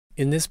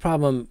In this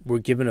problem, we're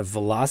given a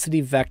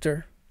velocity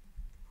vector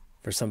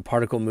for some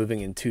particle moving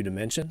in 2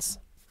 dimensions,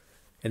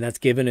 and that's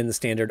given in the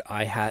standard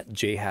I hat,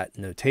 j hat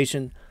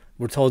notation.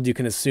 We're told you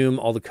can assume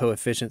all the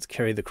coefficients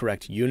carry the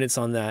correct units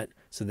on that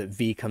so that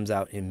v comes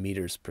out in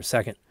meters per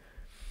second.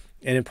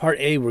 And in part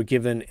A, we're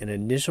given an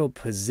initial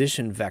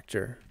position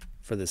vector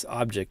for this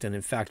object, and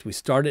in fact, we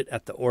start it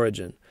at the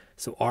origin.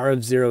 So r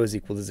of 0 is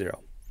equal to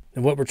 0.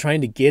 And what we're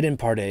trying to get in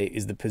part A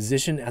is the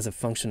position as a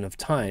function of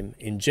time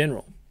in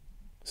general.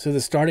 So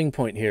the starting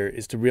point here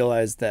is to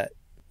realize that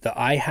the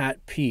I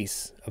hat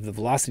piece of the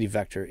velocity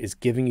vector is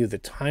giving you the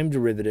time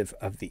derivative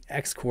of the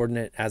x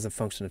coordinate as a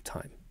function of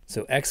time.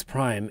 So x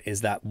prime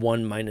is that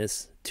 1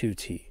 minus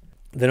 2t.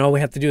 Then all we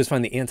have to do is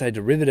find the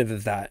antiderivative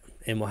of that,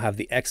 and we'll have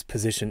the x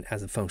position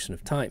as a function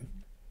of time.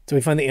 So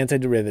we find the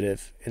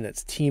antiderivative, and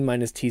that's t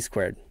minus t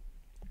squared.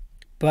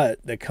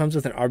 But that comes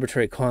with an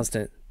arbitrary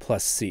constant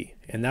plus c,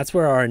 and that's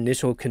where our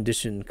initial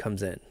condition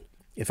comes in.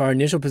 If our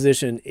initial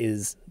position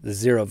is the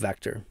 0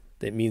 vector,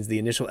 that means the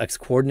initial x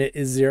coordinate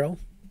is 0.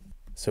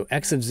 So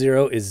x of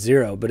 0 is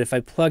 0, but if I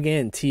plug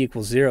in t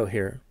equals 0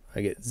 here, I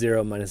get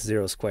 0 minus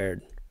 0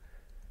 squared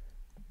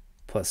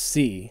plus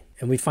c,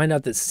 and we find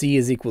out that c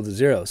is equal to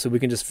 0, so we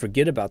can just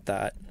forget about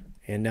that.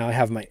 And now I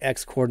have my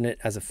x coordinate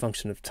as a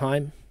function of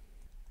time,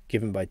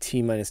 given by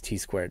t minus t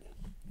squared.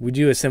 We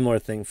do a similar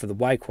thing for the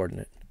y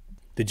coordinate.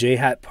 The j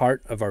hat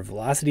part of our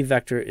velocity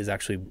vector is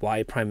actually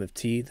y prime of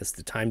t. That's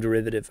the time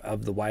derivative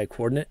of the y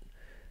coordinate.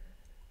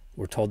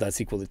 We're told that's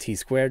equal to t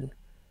squared.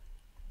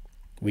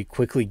 We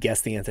quickly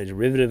guess the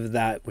antiderivative of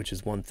that, which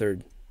is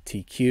 1/3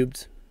 t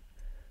cubed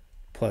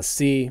plus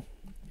c.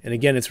 And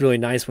again, it's really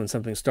nice when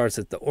something starts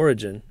at the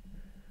origin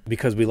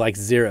because we like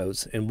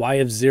zeros. And y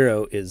of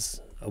 0 is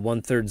a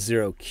 1/3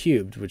 0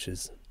 cubed, which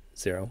is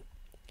 0,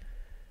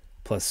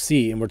 plus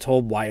c. And we're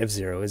told y of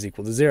 0 is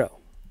equal to 0.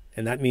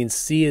 And that means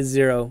c is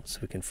 0, so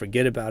we can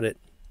forget about it.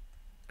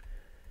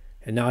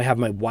 And now I have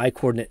my y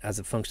coordinate as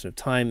a function of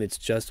time. It's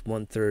just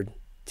 1/3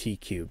 t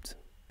cubed.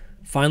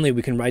 Finally,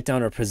 we can write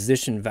down our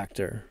position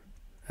vector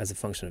as a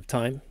function of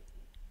time.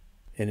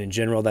 And in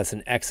general, that's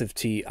an x of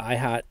t I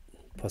hat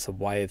plus a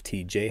y of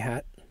t j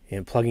hat.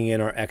 And plugging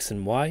in our x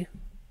and y,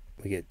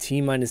 we get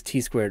t minus t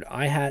squared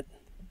I hat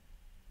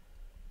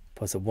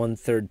plus a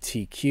 1/3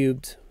 t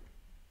cubed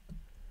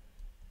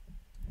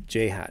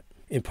j hat.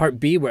 In part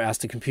B, we're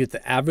asked to compute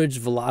the average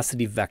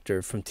velocity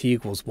vector from t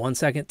equals 1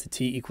 second to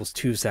t equals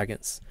 2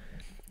 seconds.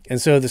 And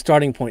so the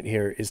starting point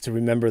here is to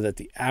remember that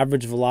the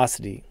average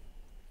velocity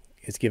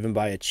is given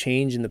by a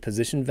change in the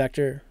position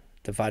vector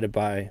divided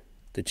by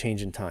the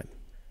change in time.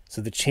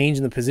 So the change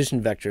in the position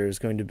vector is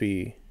going to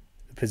be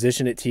the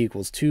position at t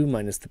equals 2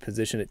 minus the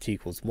position at t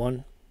equals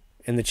 1.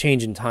 And the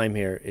change in time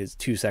here is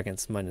 2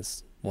 seconds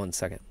minus 1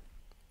 second.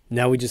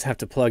 Now we just have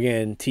to plug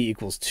in t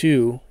equals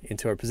 2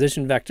 into our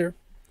position vector.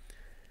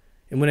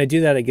 And when I do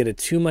that, I get a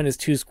 2 minus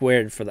 2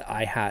 squared for the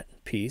I hat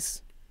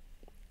piece.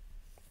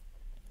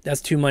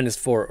 That's 2 minus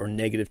 4, or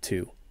negative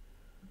 2.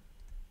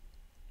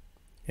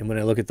 And when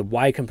I look at the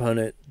y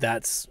component,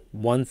 that's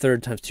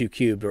 1/3 times 2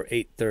 cubed, or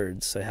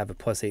 8/3. So I have a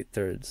plus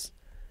 8/3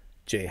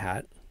 j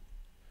hat.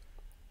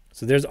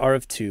 So there's r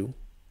of 2.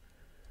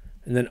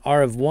 And then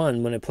r of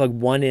 1, when I plug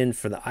 1 in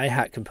for the I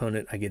hat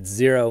component, I get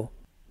 0.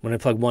 When I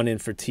plug 1 in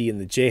for t in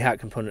the j hat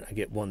component, I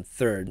get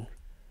 1/3.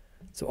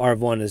 So r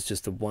of 1 is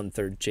just a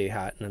 1/3 j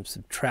hat, and I'm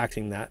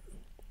subtracting that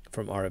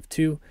from r of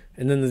 2.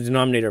 And then the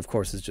denominator, of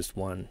course, is just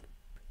 1.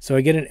 So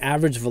I get an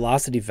average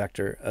velocity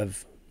vector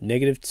of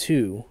negative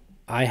 2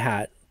 I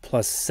hat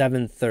plus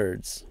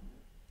 7/3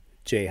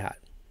 j hat.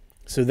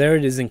 So there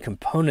it is in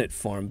component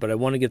form, but I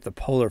want to get the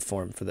polar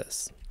form for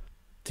this.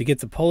 To get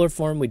the polar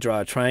form, we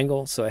draw a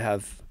triangle. So I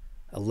have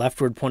a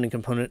leftward pointing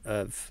component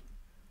of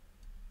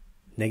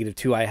negative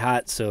 2 I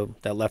hat, so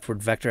that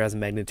leftward vector has a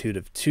magnitude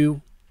of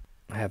 2.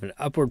 I have an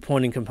upward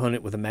pointing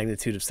component with a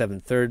magnitude of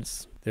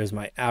 7/3. There's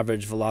my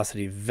average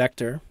velocity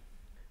vector.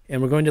 And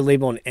we're going to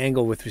label an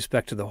angle with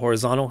respect to the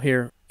horizontal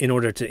here in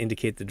order to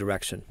indicate the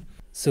direction.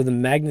 So the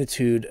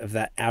magnitude of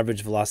that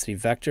average velocity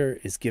vector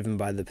is given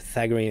by the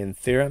Pythagorean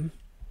theorem.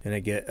 And I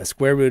get a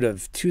square root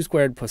of 2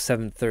 squared plus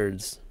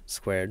 7/3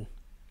 squared.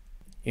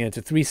 And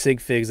to 3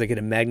 sig figs, I get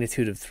a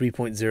magnitude of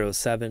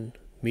 3.07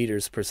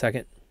 meters per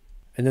second.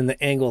 And then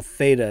the angle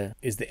theta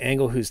is the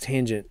angle whose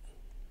tangent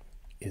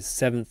is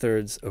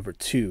 7/3 over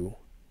 2.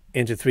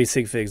 And to 3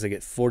 sig figs, I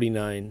get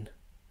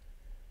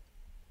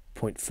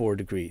 49.4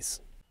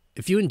 degrees.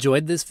 If you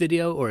enjoyed this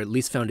video, or at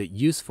least found it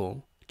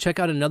useful, check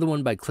out another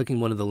one by clicking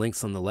one of the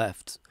links on the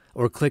left,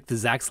 or click the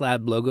Zach's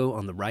Lab logo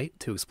on the right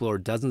to explore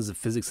dozens of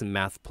physics and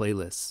math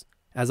playlists.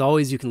 As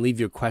always, you can leave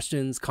your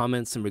questions,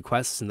 comments, and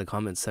requests in the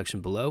comments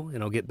section below,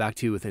 and I'll get back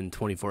to you within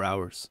 24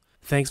 hours.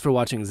 Thanks for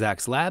watching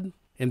Zach's Lab,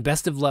 and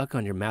best of luck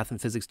on your math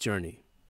and physics journey.